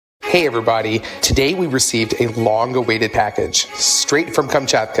Hey everybody, today we received a long-awaited package, straight from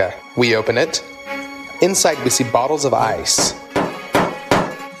Kamchatka. We open it. Inside we see bottles of ice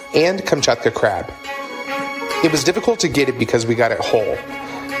and Kamchatka crab. It was difficult to get it because we got it whole.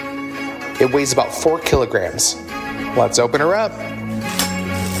 It weighs about 4 kilograms. Let's open her up.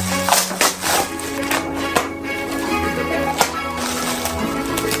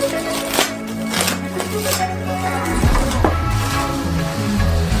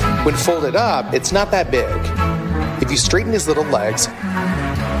 When folded up, it's not that big. If you straighten his little legs,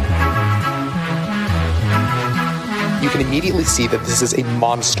 you can immediately see that this is a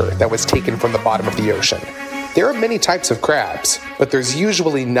monster that was taken from the bottom of the ocean. There are many types of crabs, but there's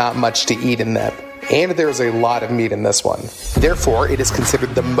usually not much to eat in them, and there's a lot of meat in this one. Therefore, it is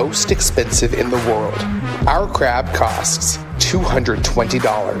considered the most expensive in the world. Our crab costs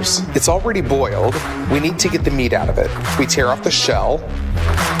 $220. It's already boiled. We need to get the meat out of it. We tear off the shell.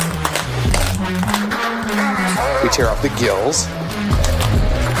 We tear off the gills.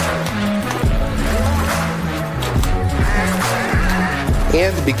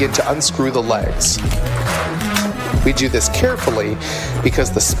 And begin to unscrew the legs. We do this carefully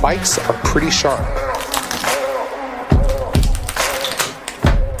because the spikes are pretty sharp.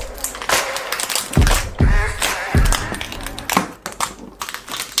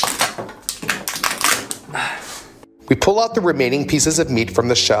 We pull out the remaining pieces of meat from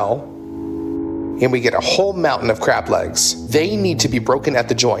the shell, and we get a whole mountain of crab legs. They need to be broken at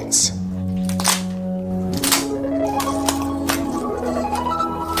the joints.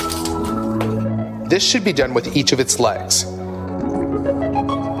 This should be done with each of its legs.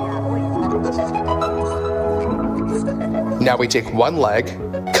 Now we take one leg,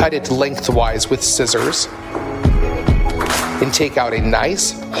 cut it lengthwise with scissors, and take out a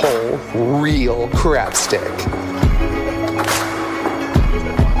nice, whole, real crab stick.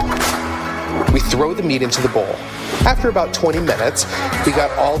 We throw the meat into the bowl. After about 20 minutes, we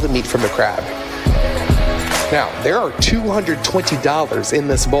got all the meat from the crab. Now, there are $220 in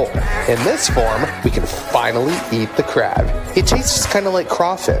this bowl. In this form, we can finally eat the crab. It tastes kind of like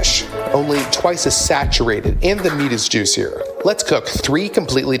crawfish, only twice as saturated, and the meat is juicier. Let's cook 3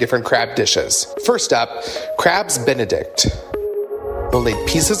 completely different crab dishes. First up, Crab's Benedict. We'll need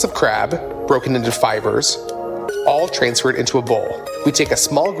pieces of crab, broken into fibers, all transferred into a bowl. We take a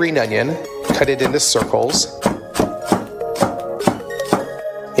small green onion, cut it into circles,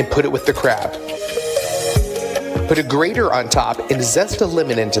 and put it with the crab. Put a grater on top and zest a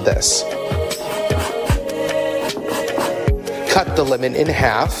lemon into this. Cut the lemon in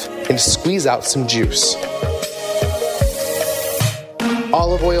half and squeeze out some juice.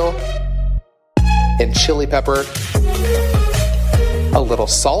 Olive oil and chili pepper, a little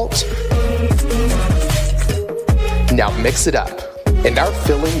salt. Now mix it up, and our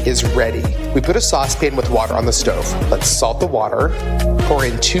filling is ready. We put a saucepan with water on the stove. Let's salt the water, pour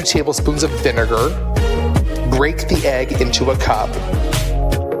in 2 tablespoons of vinegar, break the egg into a cup.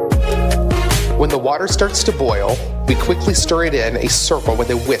 When the water starts to boil, we quickly stir it in a circle with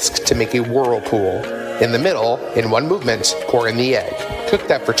a whisk to make a whirlpool. In the middle, in one movement, pour in the egg. Cook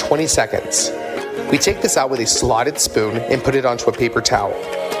that for 20 seconds. We take this out with a slotted spoon and put it onto a paper towel.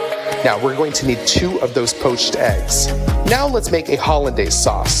 Now we're going to need 2 of those poached eggs. Now let's make a hollandaise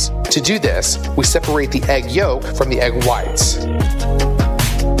sauce. To do this, we separate the egg yolk from the egg whites.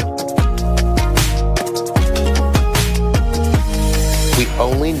 We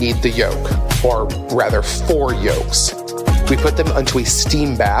only need the yolk, or rather 4 yolks. We put them onto a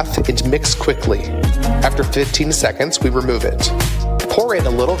steam bath and mix quickly. After 15 seconds, we remove it. Pour in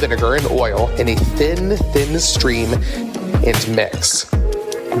a little vinegar and oil in a thin stream and mix.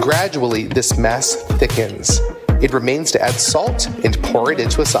 Gradually, this mass thickens. It remains to add salt and pour it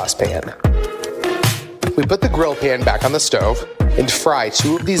into a saucepan. We put the grill pan back on the stove and fry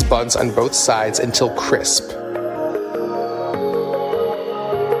 2 of these buns on both sides until crisp.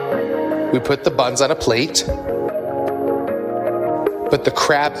 We put the buns on a plate, put the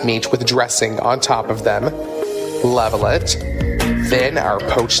crab meat with dressing on top of them, level it, then our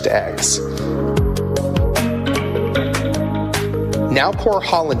poached eggs. Now pour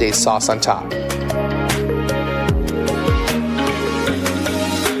hollandaise sauce on top.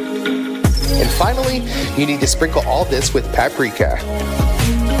 And finally, you need to sprinkle all this with paprika.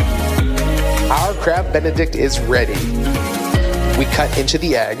 Our crab benedict is ready. We cut into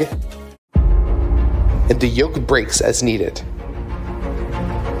the egg, and the yolk breaks as needed.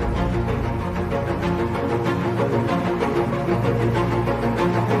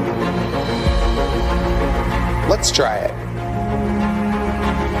 Let's try it.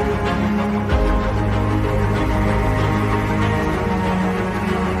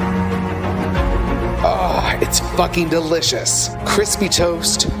 fucking delicious. Crispy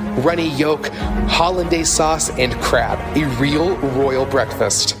toast, runny yolk, hollandaise sauce, and crab. A real royal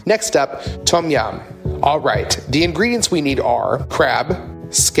breakfast. Next up, tom yum. Alright, the ingredients we need are crab,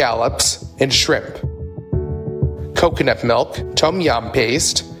 scallops, and shrimp. Coconut milk, tom yum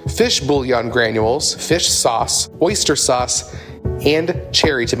paste, fish bouillon granules, fish sauce, oyster sauce, and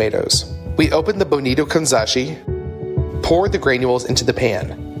cherry tomatoes. We open the bonito kanzashi, pour the granules into the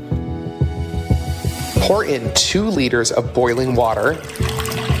pan. Pour in 2 liters of boiling water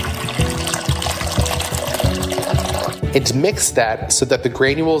and mix that so that the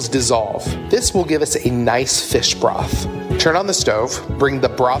granules dissolve. This will give us a nice fish broth. Turn on the stove, bring the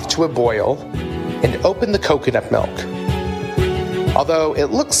broth to a boil, and open the coconut milk. Although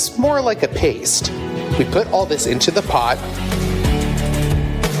it looks more like a paste, we put all this into the pot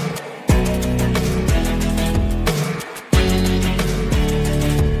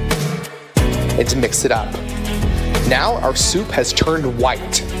and to mix it up. Now our soup has turned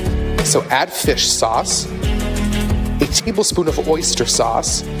white, so add fish sauce, a tablespoon of oyster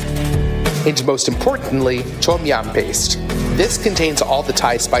sauce, and most importantly, tom yum paste. This contains all the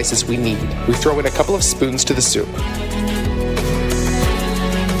Thai spices we need. We throw in a couple of spoons to the soup.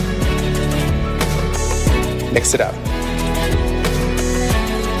 Mix it up.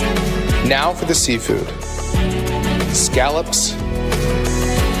 Now for the seafood. Scallops,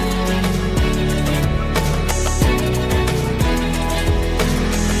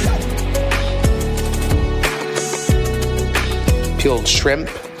 peeled shrimp,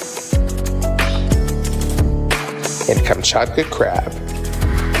 and Kamchatka crab.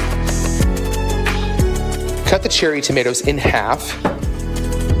 Cut the cherry tomatoes in half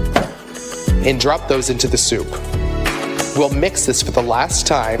and drop those into the soup. We'll mix this for the last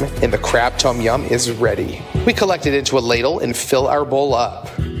time and the crab tom yum is ready. We collect it into a ladle and fill our bowl up.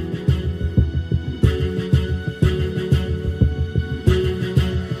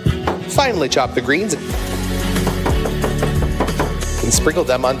 Finally chop the greens and sprinkle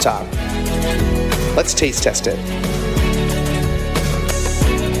them on top. Let's taste test it.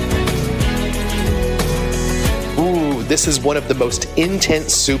 Ooh, this is one of the most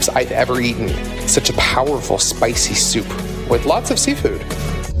intense soups I've ever eaten. Such a powerful, spicy soup with lots of seafood.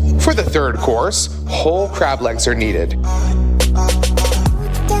 For the third course, whole crab legs are needed.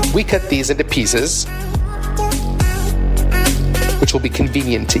 We cut these into pieces, which will be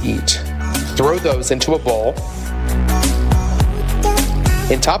convenient to eat. Throw those into a bowl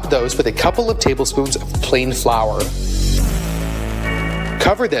and top those with a couple of tablespoons of plain flour.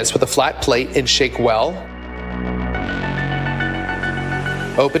 Cover this with a flat plate and shake well.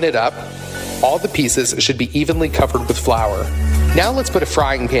 Open it up. All the pieces should be evenly covered with flour. Now let's put a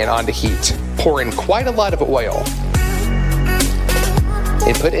frying pan on to heat. Pour in quite a lot of oil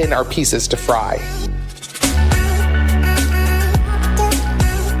and put in our pieces to fry.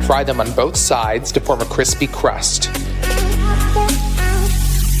 Fry them on both sides to form a crispy crust.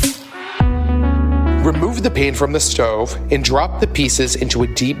 Remove the pan from the stove and drop the pieces into a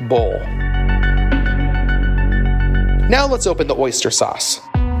deep bowl. Now let's open the oyster sauce.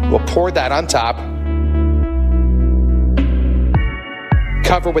 We'll pour that on top,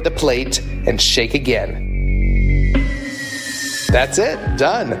 cover with a plate, and shake again. That's it,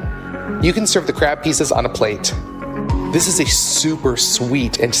 done. You can serve the crab pieces on a plate. This is a super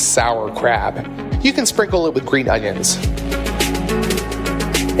sweet and sour crab. You can sprinkle it with green onions.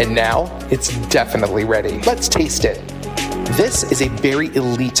 And now, it's definitely ready. Let's taste it. This is a very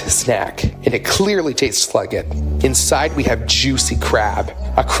elite snack, and it clearly tastes like it. Inside we have juicy crab,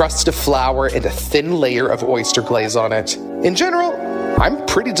 a crust of flour, and a thin layer of oyster glaze on it. In general, I'm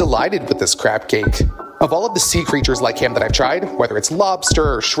pretty delighted with this crab cake. Of all of the sea creatures like him that I've tried, whether it's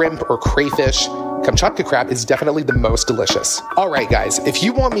lobster or shrimp or crayfish, Kamchatka crab is definitely the most delicious. Alright guys, if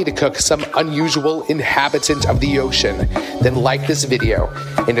you want me to cook some unusual inhabitant of the ocean, then like this video.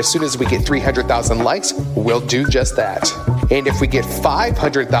 And as soon as we get 300,000 likes, we'll do just that. And if we get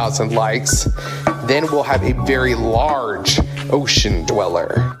 500,000 likes, then we'll have a very large ocean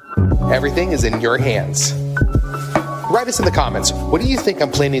dweller. Everything is in your hands. Write us in the comments, what do you think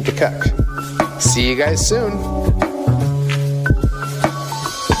I'm planning to cook? See you guys soon.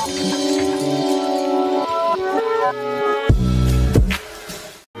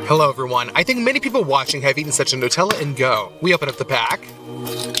 Hello everyone. I think many people watching have eaten such a Nutella and go. We open up the pack,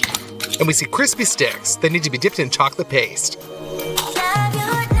 and we see crispy sticks that need to be dipped in chocolate paste.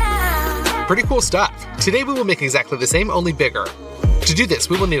 Pretty cool stuff. Today we will make exactly the same, only bigger. To do this,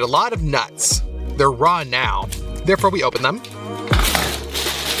 we will need a lot of nuts. They're raw now, therefore we open them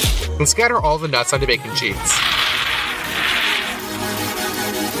and scatter all the nuts onto baking sheets.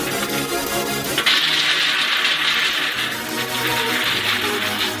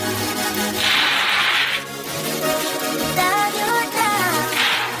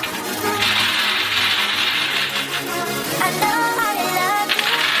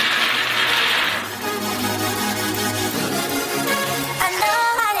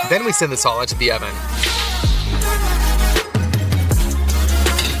 Then we send this all into the oven.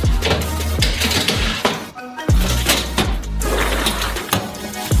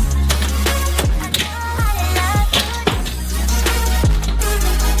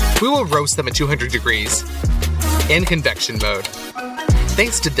 We will roast them at 200 degrees in convection mode.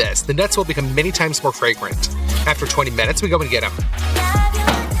 Thanks to this, the nuts will become many times more fragrant. After 20 minutes, we go and get them.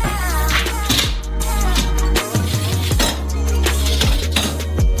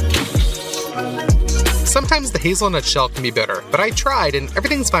 Sometimes the hazelnut shell can be bitter, but I tried and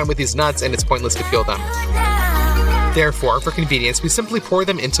everything's fine with these nuts and it's pointless to peel them. Therefore, for convenience, we simply pour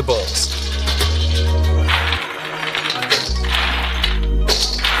them into bowls.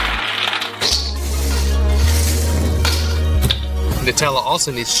 Nutella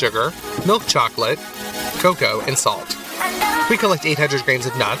also needs sugar, milk chocolate, cocoa, and salt. We collect 800 grams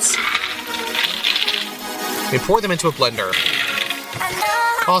of nuts and pour them into a blender.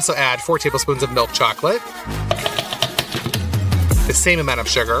 Also add 4 tablespoons of milk chocolate, the same amount of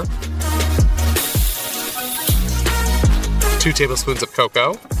sugar, 2 tablespoons of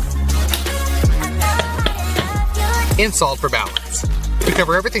cocoa, and salt for balance. We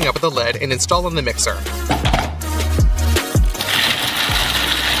cover everything up with a lid and install in the mixer.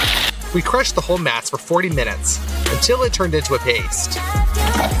 We crushed the whole mass for 40 minutes until it turned into a paste.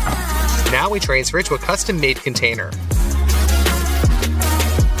 Now we transfer it to a custom-made container.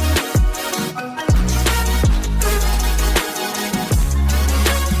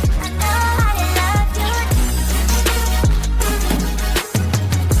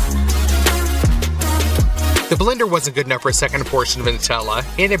 The blender wasn't good enough for a second portion of Nutella,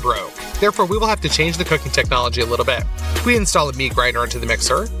 and it broke. Therefore, we will have to change the cooking technology a little bit. We install a meat grinder into the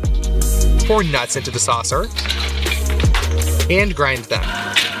mixer, pour nuts into the saucer, and grind them.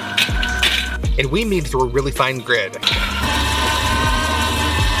 And we knead through a really fine grid.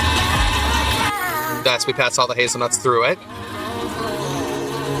 Thus, we pass all the hazelnuts through it,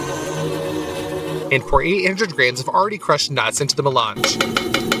 and pour 800 grams of already crushed nuts into the melange.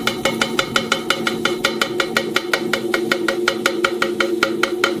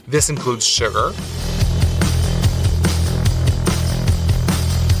 This includes sugar,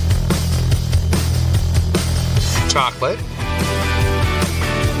 chocolate,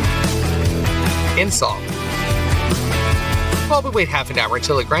 and salt. Well, we wait half an hour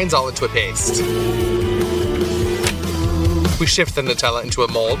until it grinds all into a paste. We shift the Nutella into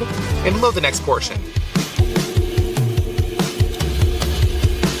a mold and load the next portion.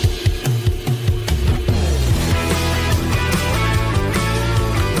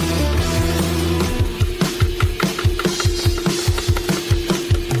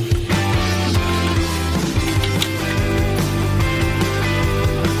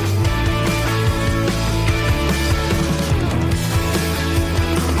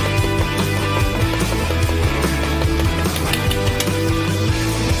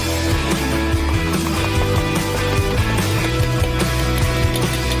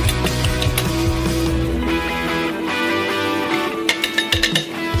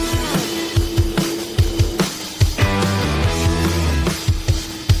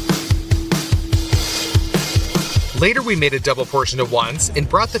 Later, we made a double portion at once and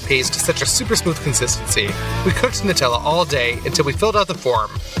brought the paste to such a super smooth consistency. We cooked Nutella all day until we filled out the form.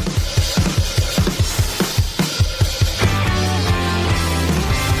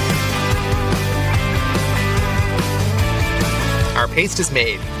 Our paste is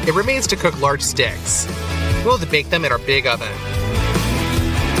made. It remains to cook large sticks. We'll bake them in our big oven.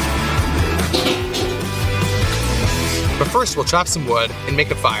 But first, we'll chop some wood and make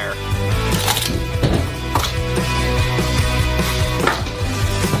a fire.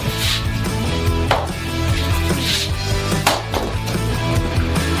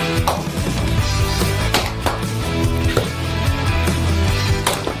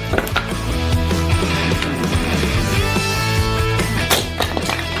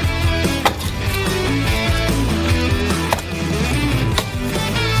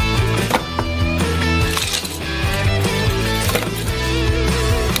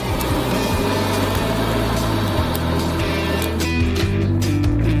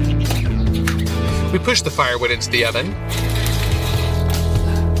 We push the firewood into the oven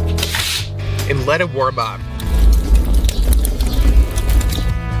and let it warm up.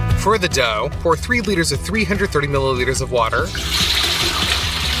 For the dough, pour 3 liters of 330 milliliters of water,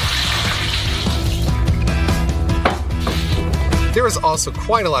 there is also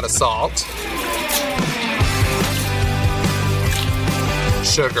quite a lot of salt,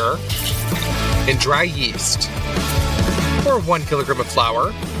 sugar, and dry yeast. Pour 1 kilogram of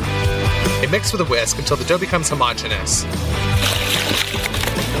flour and mix with a whisk until the dough becomes homogeneous.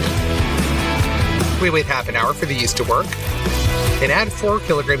 We wait half an hour for the yeast to work and add 4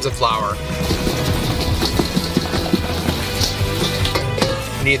 kilograms of flour.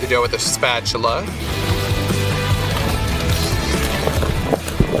 Knead the dough with a spatula.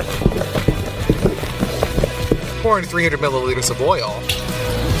 Pour in 300 milliliters of oil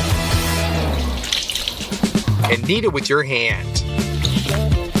and knead it with your hand.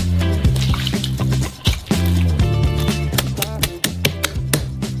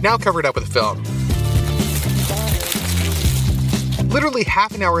 Now cover it up with film. Literally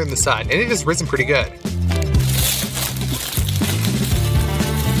half an hour in the sun, and it has risen pretty good.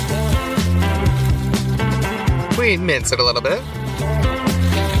 We mince it a little bit.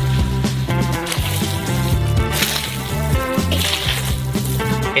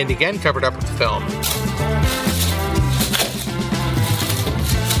 And again covered up with film.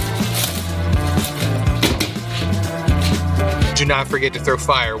 Do not forget to throw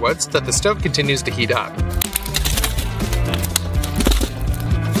firewood so that the stove continues to heat up.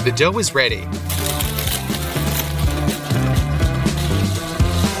 The dough is ready.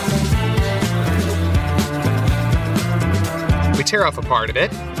 We tear off a part of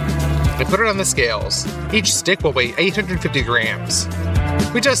it and put it on the scales. Each stick will weigh 850 grams.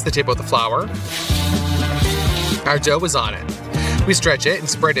 We dust the tip with the flour. Our dough is on it. We stretch it and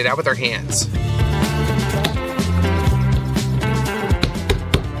spread it out with our hands.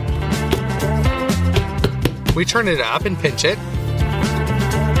 We turn it up and pinch it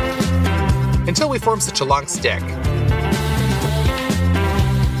until we form such a long stick.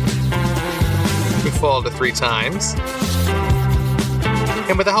 We fold it 3 times.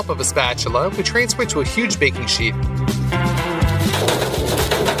 And with the help of a spatula, we transfer it to a huge baking sheet.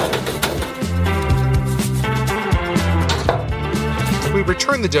 We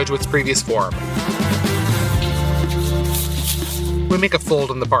return the dough to its previous form. We make a fold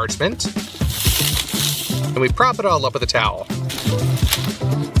on the parchment, and we prop it all up with a towel.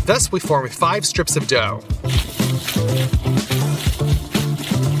 Thus, we form 5 strips of dough.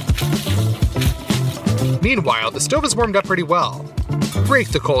 Meanwhile, the stove is warmed up pretty well. Break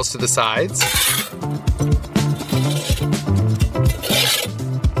the coals to the sides.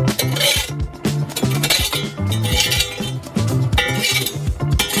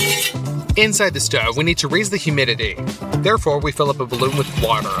 Inside the stove, we need to raise the humidity. Therefore, we fill up a balloon with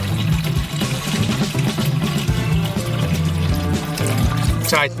water.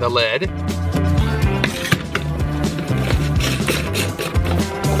 Tighten the lid.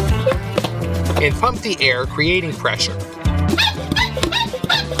 And pump the air, creating pressure.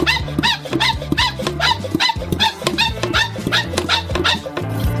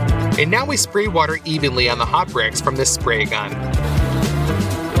 And now we spray water evenly on the hot bricks from this spray gun.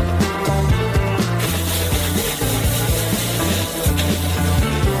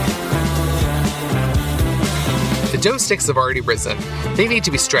 The dough sticks have already risen. They need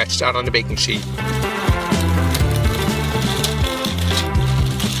to be stretched out on a baking sheet.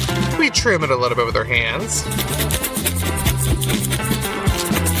 We trim it a little bit with our hands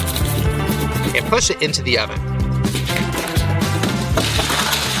and push it into the oven.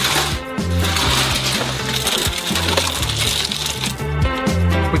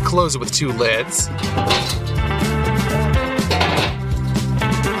 We close it with 2 lids.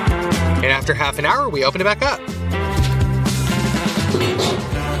 And after half an hour, we open it back up.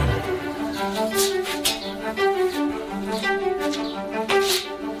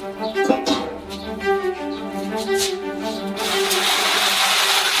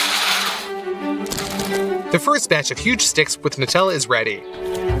 The first batch of huge sticks with Nutella is ready.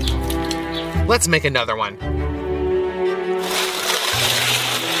 Let's make another one.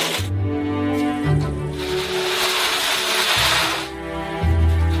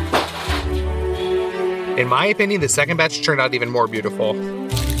 In my opinion, the second batch turned out even more beautiful.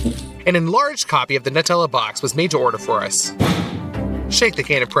 An enlarged copy of the Nutella box was made to order for us. Shake the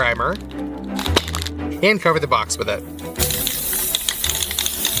can of primer and cover the box with it.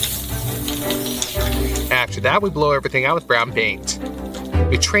 After that, we blow everything out with brown paint.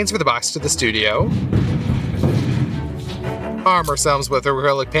 We transfer the box to the studio. Arm ourselves with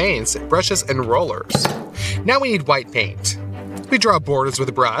acrylic paints, brushes, and rollers. Now we need white paint. We draw borders with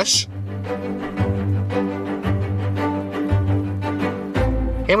a brush.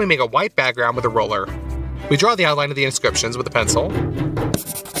 And we make a white background with a roller. We draw the outline of the inscriptions with a pencil.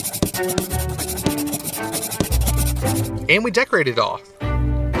 And we decorate it off.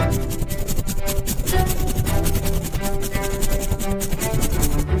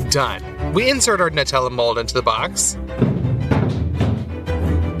 Done. We insert our Nutella mold into the box.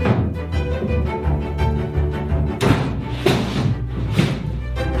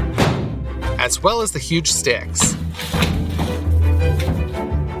 As as well as the huge sticks.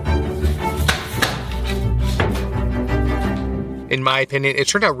 In my opinion, it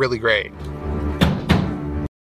turned out really great.